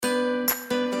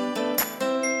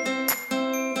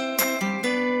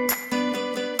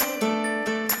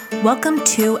Welcome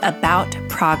to About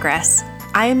Progress.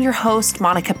 I am your host,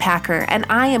 Monica Packer, and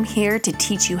I am here to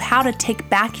teach you how to take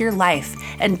back your life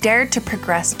and dare to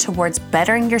progress towards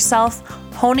bettering yourself,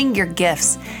 honing your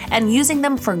gifts, and using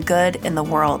them for good in the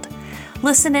world.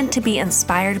 Listen in to be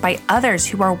inspired by others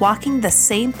who are walking the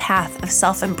same path of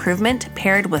self-improvement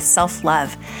paired with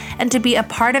self-love, and to be a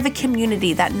part of a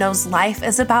community that knows life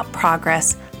is about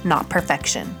progress, not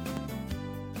perfection.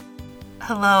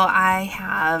 Hello, I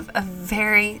have a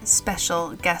very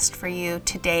special guest for you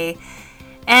today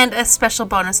and a special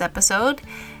bonus episode.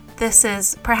 This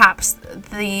is perhaps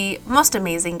the most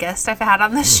amazing guest I've had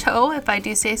on the show, if I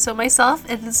do say so myself.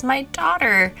 It is my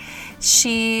daughter.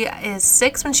 She is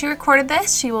 6 when she recorded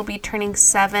this. She will be turning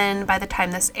 7 by the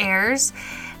time this airs.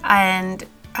 And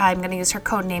I'm going to use her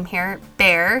code name here,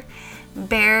 Bear.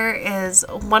 Bear is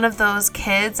one of those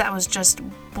kids that was just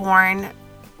born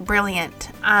brilliant.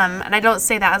 And I don't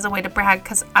say that as a way to brag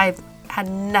because I've had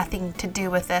nothing to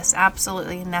do with this,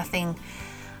 absolutely nothing.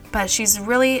 But she's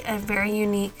really a very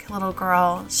unique little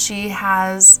girl. She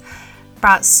has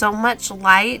brought so much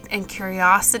light and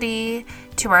curiosity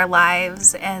to our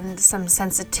lives, and some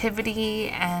sensitivity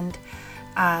and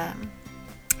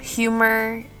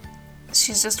humor.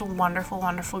 She's just a wonderful,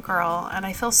 wonderful girl, and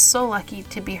I feel so lucky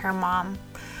to be her mom.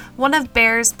 One of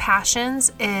Bear's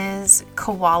passions is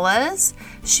koalas.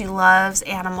 She loves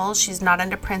animals. She's not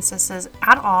into princesses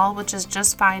at all, which is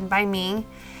just fine by me.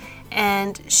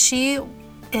 And she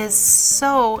is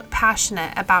so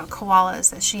passionate about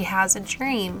koalas that she has a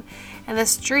dream. And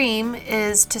this dream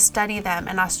is to study them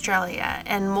in Australia.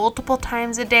 And multiple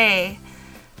times a day,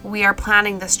 we are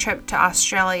planning this trip to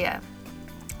Australia.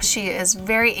 She is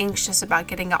very anxious about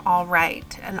getting it all right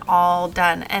and all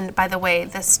done. And by the way,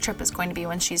 this trip is going to be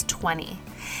when she's 20.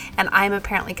 And I'm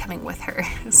apparently coming with her.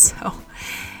 So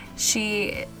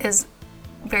she is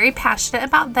very passionate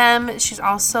about them. She's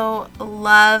also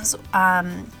loves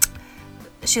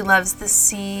the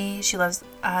sea. She loves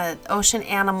ocean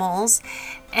animals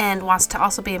and wants to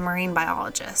also be a marine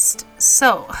biologist.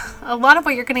 So a lot of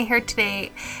what you're going to hear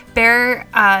today, Bear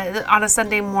on a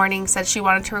Sunday morning said she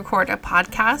wanted to record a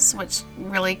podcast, which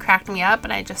really cracked me up.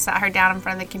 And I just sat her down in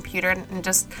front of the computer and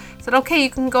just said, okay, you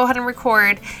can go ahead and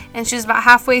record. And she was about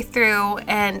halfway through,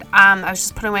 and I was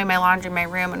just putting away my laundry in my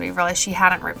room, and we realized she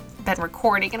hadn't been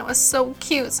recording, and it was so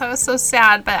cute. So I was so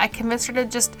sad, but I convinced her to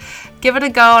just give it a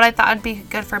go, and I thought it'd be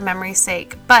good for memory's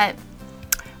sake. But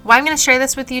why I'm going to share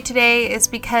this with you today is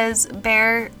because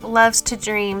Bear loves to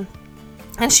dream,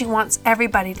 and she wants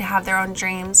everybody to have their own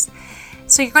dreams.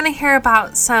 So you're going to hear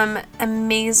about some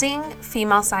amazing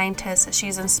female scientists that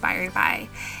she's inspired by,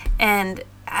 and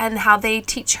how they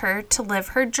teach her to live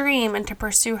her dream and to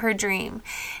pursue her dream.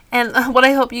 And what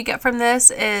I hope you get from this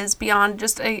is, beyond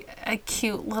just a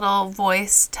cute little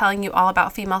voice telling you all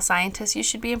about female scientists you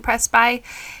should be impressed by,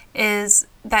 is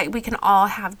that we can all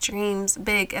have dreams,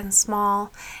 big and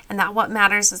small, and that what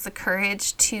matters is the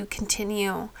courage to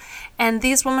continue. And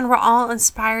these women were all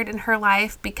inspired in her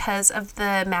life because of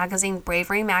the magazine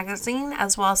Bravery Magazine,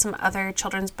 as well as some other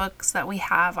children's books that we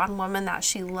have on women that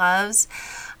she loves.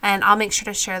 And I'll make sure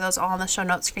to share those all in the show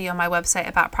notes for you on my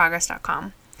website,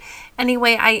 aboutprogress.com.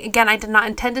 Anyway, I did not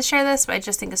intend to share this, but I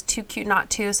just think it's too cute not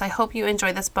to. So I hope you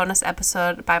enjoy this bonus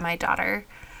episode by my daughter,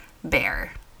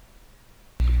 Bear.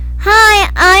 Hi,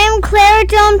 I am Clara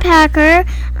Joan Packer.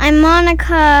 I'm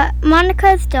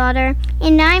Monica's daughter,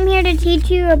 and I'm here to teach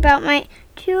you about my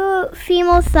 2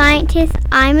 female scientists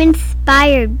I'm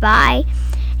inspired by,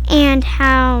 and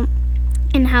how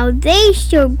they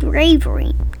show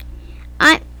bravery.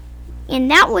 And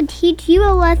that will teach you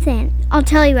a lesson. I'll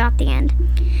tell you at the end.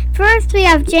 First, we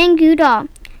have Jane Goodall.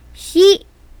 She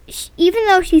even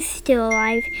though she's still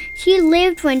alive, she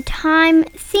lived when time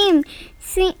seemed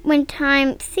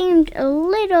a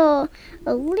little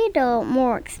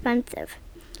more expensive.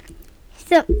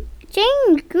 So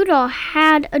Jane Goodall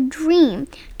had a dream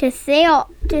to sail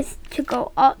to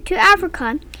go out to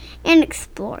Africa and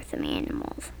explore some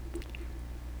animals.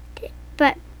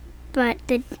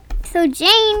 So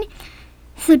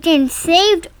Jane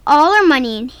saved all her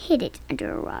money and hid it under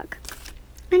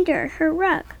her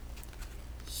rug.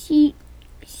 She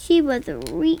was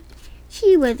really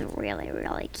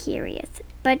curious,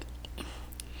 but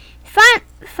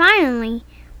finally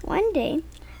one day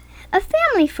a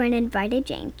family friend invited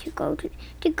Jane to go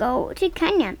to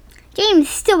Kenya. Jane was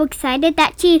so excited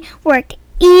that she worked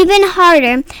even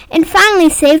harder and finally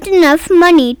saved enough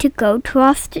money to go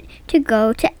to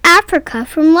Africa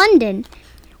from London.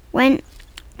 When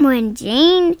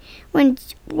Jane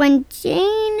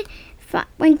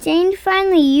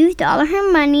finally used all of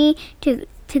her money to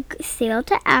sail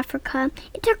to Africa,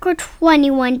 it took her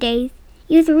 21 days.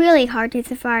 It was really hard to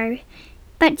survive,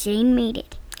 but Jane made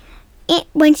it. In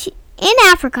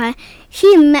Africa,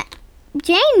 Jane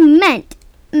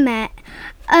met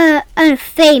a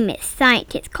famous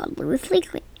scientist called Louis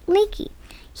Leakey.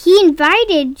 He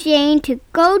invited Jane to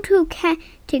go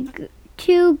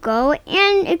go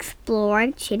and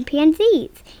explore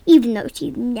chimpanzees, even though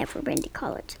she'd never been to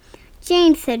college.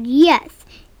 Jane said yes,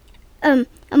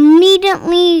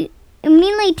 immediately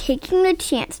taking the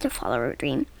chance to follow her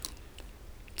dream.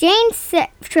 Jane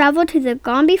traveled to the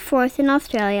Gombe Forest in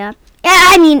Africa,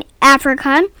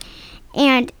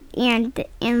 and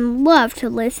loved to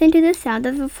listen to the sound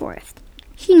of the forest.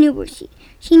 She knew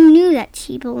that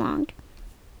she belonged.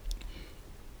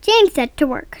 Jane set to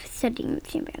work studying the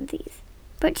chimpanzees,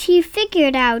 but she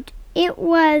figured out it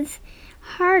was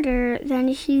harder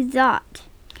than she thought.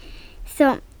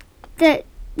 So the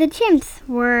chimps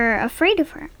were afraid of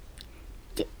her.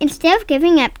 Instead of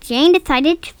giving up, Jane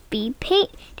decided to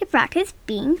practice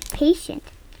being patient.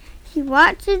 She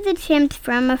watched the chimps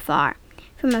from afar,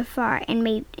 and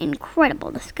made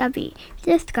incredible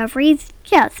discoveries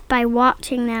just by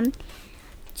watching them.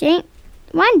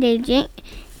 One day, Jane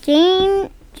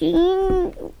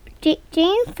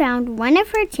found one of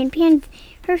her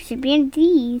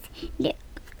chimpanzees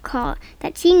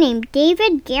that she named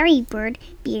David Gary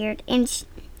Beard, and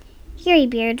Gary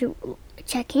Beard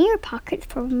checking her pockets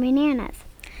for bananas.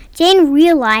 Jane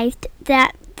realized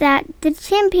that the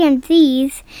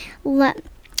chimpanzees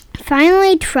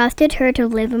finally trusted her to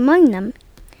live among them.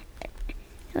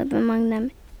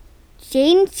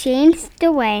 Jane changed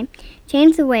the way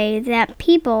that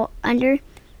people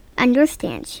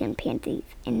understand chimpanzees,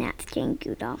 and that's Jane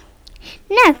Goodall.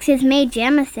 Next is Mae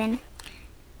Jemison.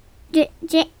 Mae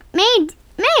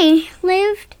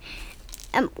lived.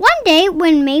 One day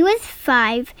when Mae was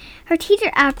 5, her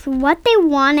teacher asked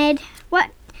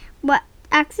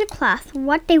asked the class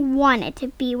what they wanted to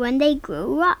be when they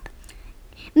grew up.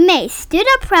 Mae stood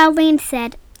up proudly and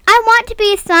said, "I want to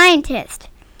be a scientist."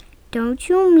 "Don't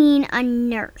you mean a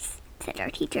nurse?" said our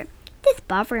teacher. This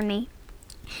bothered me.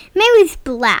 Mae was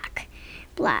black,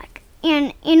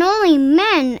 and only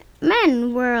white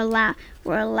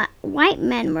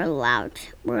men were allowed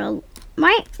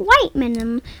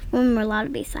to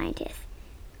be scientists.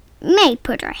 Mae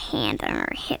put her hands on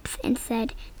her hips and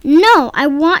said, "No, I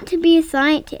want to be a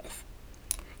scientist."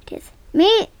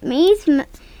 Mae's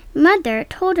mother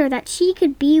told her that she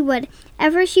could be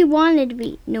whatever she wanted to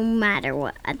be, no matter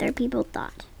what other people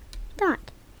thought.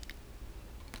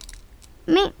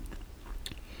 Mae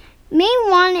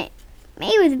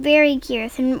was very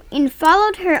curious and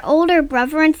followed her older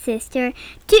brother and sister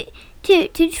to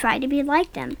try to be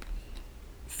like them.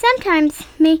 Sometimes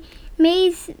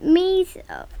Mae's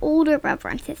older brother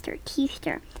and sister teased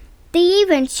her. They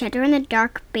even shut her in the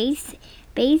dark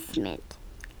basement.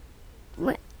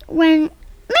 When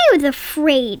Mae was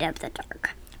afraid of the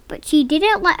dark, but she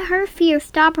didn't let her fear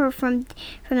stop her from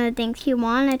the things she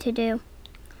wanted to do.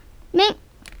 Mae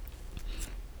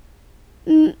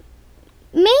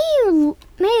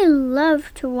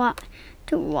loved to watch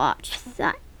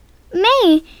that.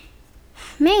 Mae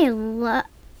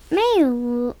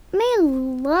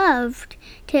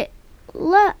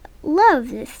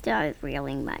loved the stars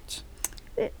really much,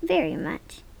 very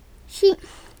much. She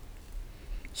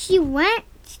went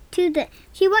to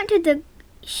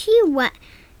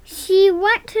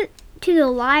the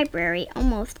library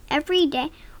almost every day,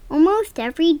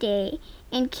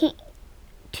 and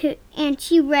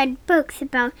she read books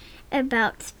about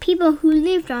people who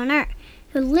lived on Earth,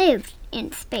 who lived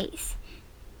in space.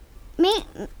 Mae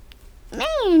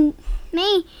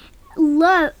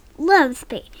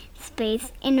loved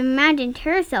space and imagined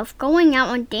herself going out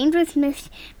on dangerous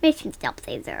missions to help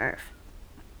save the Earth.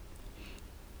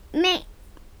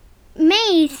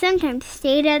 Mae sometimes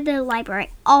stayed at the library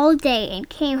all day and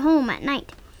came home at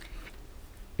night.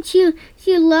 She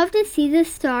loved to see the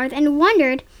stars and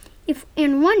wondered if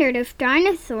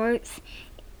dinosaurs,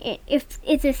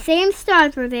 if the same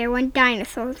stars were there when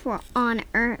dinosaurs were on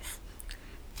Earth.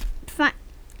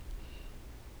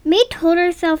 Mae told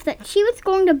herself that she was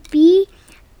going to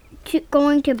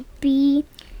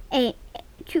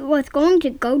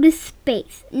go to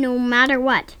space, no matter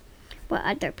what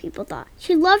other people thought.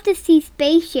 She loved to see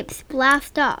spaceships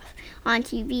blast off on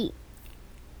TV.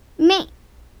 Mae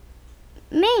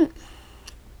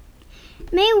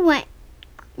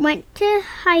went to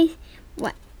high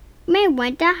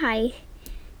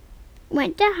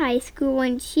school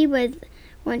when she was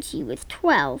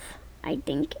 12, I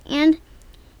think, and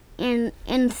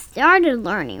started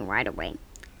learning right away.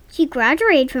 She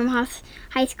graduated from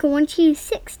high school when she was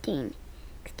 16,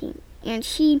 and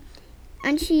she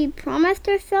she promised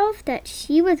herself that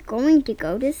she was going to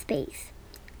go to space.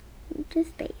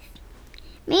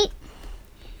 May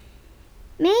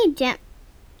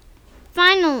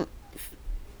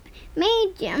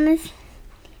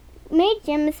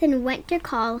Jemison went to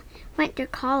college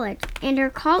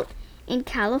in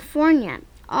California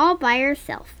all by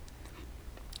herself.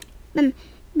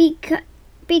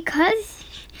 Because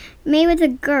May was a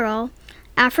girl,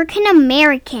 African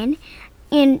American,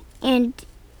 and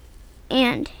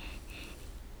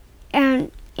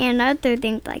other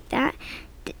things like that.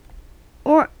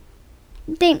 Her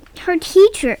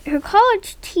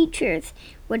college teachers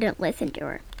wouldn't listen to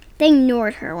her. They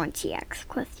ignored her when she asked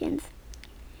questions.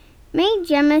 Mae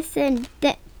Jemison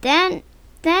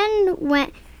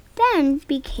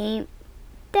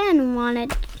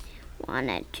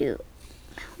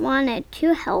wanted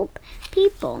to help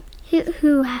people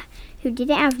who didn't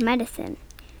have medicine.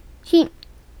 She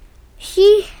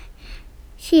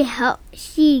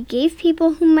gave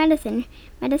people who medicine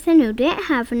who didn't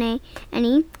have any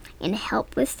and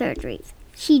help with surgeries.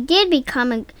 She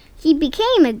became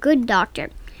a good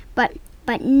doctor, but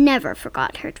never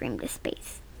forgot her dream to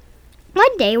space.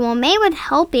 One day, while May was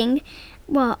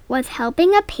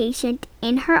helping a patient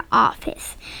in her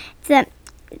office, a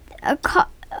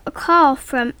call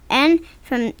from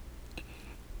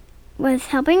was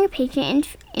helping a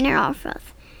patient in her office.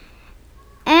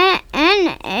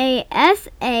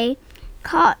 NASA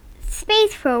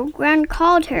space program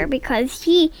called her because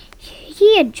he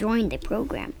had joined the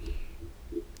program.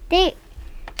 May's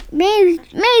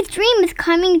dream was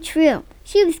coming true.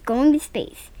 She was going to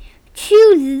space.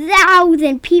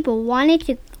 2,000 people wanted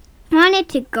to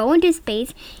go into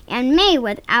space, and May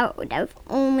was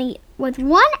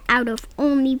one out of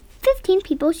only 15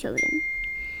 people chosen.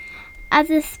 As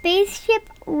the spaceship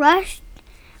rocked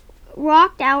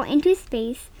out into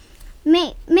space,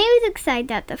 May was excited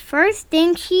that the first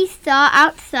thing she saw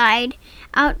out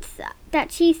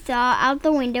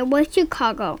the window was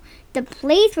Chicago, the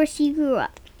place where she grew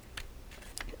up.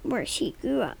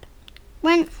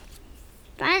 When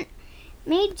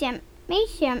Mae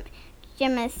Jemison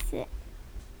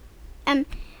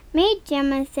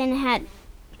had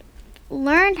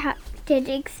learned how to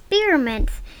do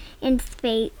experiments in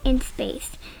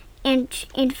space and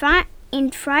try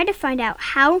to find out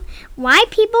why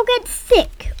people get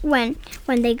sick when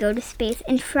they go to space,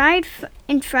 and tried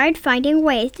finding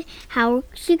ways how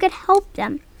she could help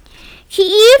them. She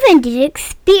even did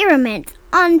experiments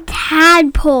on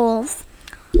tadpoles.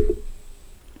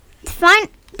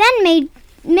 Then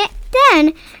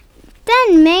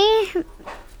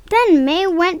May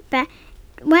went back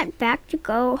to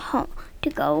go home.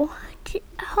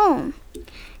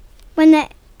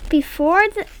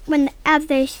 As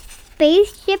the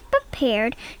spaceship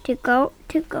prepared to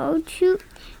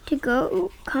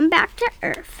come back to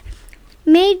Earth,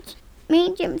 Mae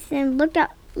Jemison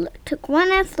took one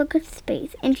last look at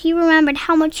space, and she remembered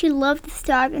how much she loved the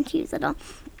stars when she was little.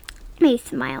 May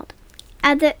smiled.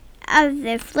 As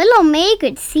if little May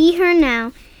could see her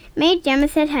now, Mae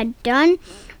Jemison had done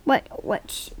what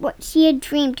she had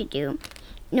dreamed to do,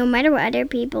 no matter what other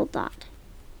people thought.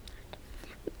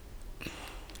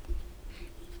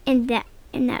 And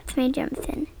that's Mae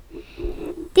Jemison.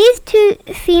 These two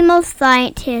female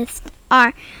scientists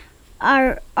are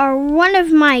one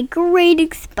of my great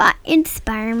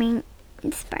inspirings.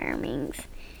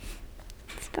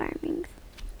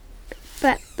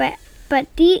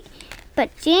 But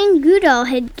Jane Goodall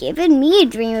had given me a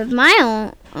dream of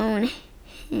my own.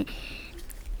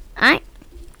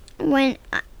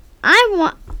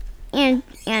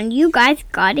 And you guys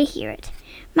gotta hear it.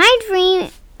 My dream,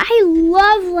 I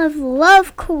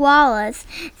love koalas.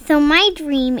 So my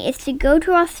dream is to go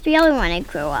to Australia when I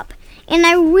grow up. And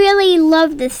I really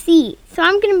love the sea. So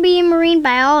I'm gonna be a marine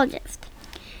biologist.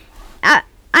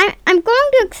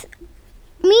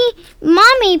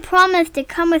 Mommy promised to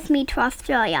come with me to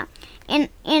Australia. And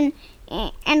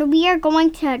we are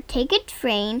going to take a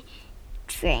train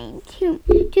to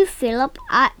Phillip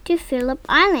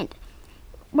Island,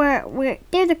 where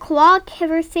there's a koala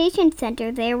conservation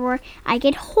center there where I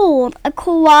could hold a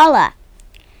koala.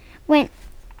 Then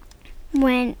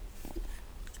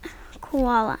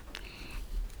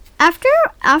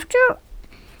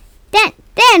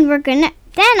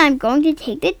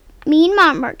me and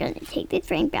Mom are gonna take the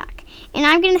train back, and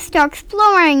I'm gonna start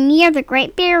exploring near the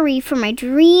Great Barrier Reef for my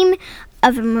dream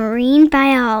of a marine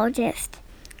biologist.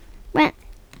 We are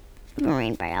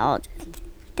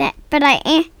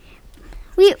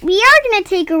gonna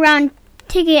take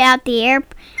it out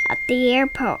the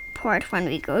airport when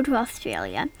we go to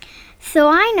Australia. So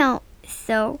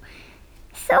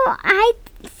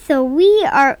So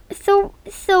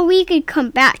we could come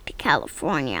back to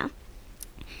California.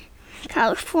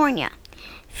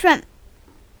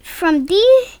 From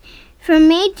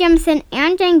Mae Jemison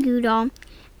and Dan Goodall,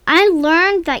 I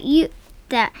learned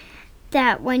that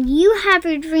when you have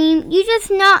a dream, you just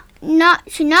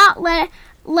should not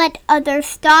let others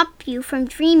stop you from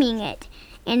dreaming it,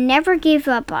 and never give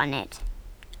up on it,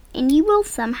 and you will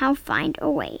somehow find a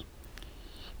way.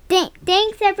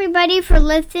 Thanks everybody for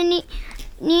listening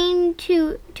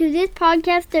to this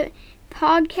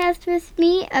podcast with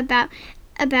me about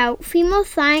female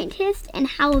scientists and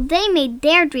how they made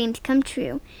their dreams come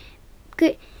true.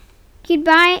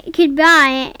 Goodbye,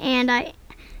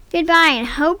 and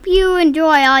hope you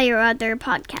enjoy all your other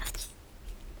podcasts.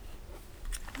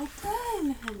 Well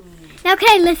done, honey.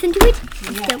 Okay, listen to it.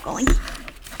 I'm still going.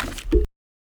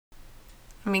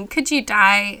 I mean, could you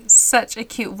die? Such a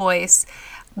cute voice.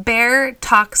 Bear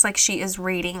talks like she is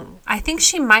reading. I think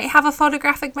she might have a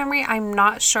photographic memory. I'm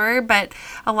not sure, but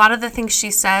a lot of the things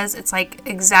she says, it's like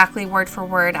exactly word for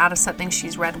word out of something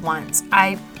she's read once.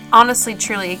 I honestly,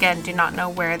 truly, again, do not know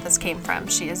where this came from.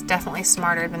 She is definitely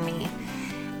smarter than me.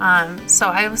 So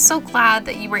I was so glad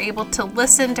that you were able to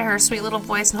listen to her sweet little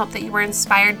voice and hope that you were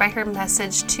inspired by her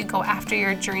message to go after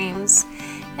your dreams.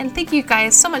 And thank you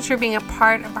guys so much for being a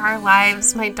part of our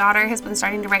lives. My daughter has been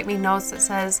starting to write me notes that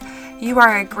says, "You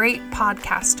are a great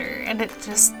podcaster." And it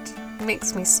just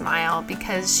makes me smile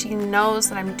because she knows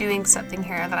that I'm doing something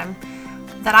here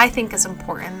that I think is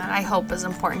important, that I hope is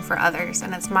important for others.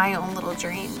 And it's my own little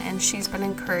dream. And she's been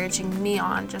encouraging me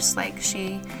on just like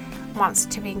she wants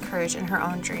to be encouraged in her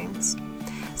own dreams.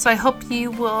 So I hope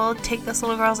you will take this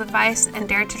little girl's advice and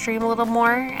dare to dream a little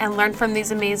more and learn from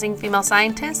these amazing female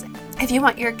scientists. If you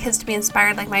want your kids to be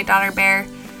inspired like my daughter Bear,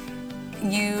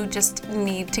 you just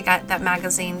need to get that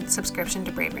magazine subscription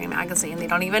to Bravery Magazine. They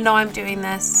don't even know I'm doing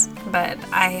this, but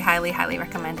I highly, highly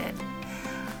recommend it.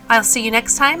 I'll see you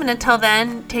next time, and until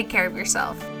then, take care of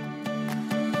yourself.